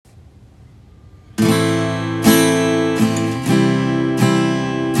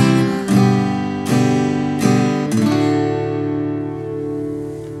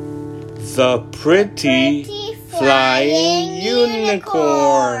a pretty flying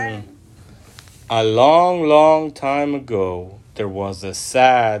unicorn. A long, long time ago, there was a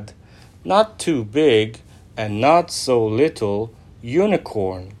sad, not too big and not so little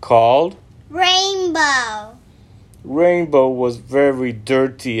unicorn called Rainbow. Rainbow was very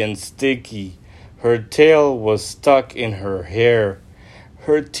dirty and sticky. Her tail was stuck in her hair.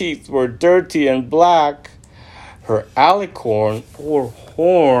 Her teeth were dirty and black. Her alicorn or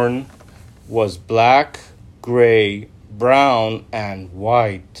horn was black, gray, brown, and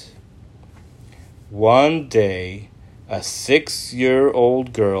white. One day, a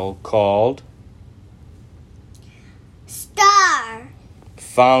 6-year-old girl called Star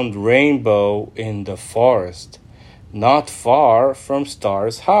found Rainbow in the forest, not far from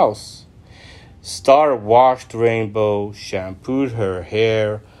Star's house. Star washed Rainbow, shampooed her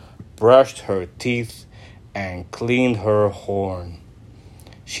hair, brushed her teeth, and cleaned her horn.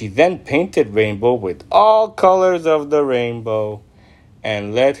 She then painted Rainbow with all colors of the rainbow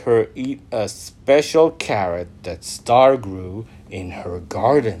and let her eat a special carrot that Star grew in her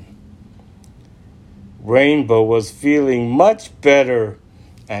garden. Rainbow was feeling much better,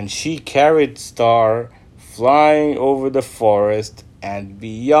 and she carried Star flying over the forest and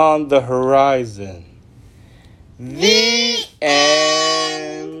beyond the horizon. The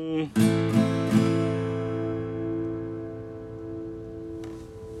end.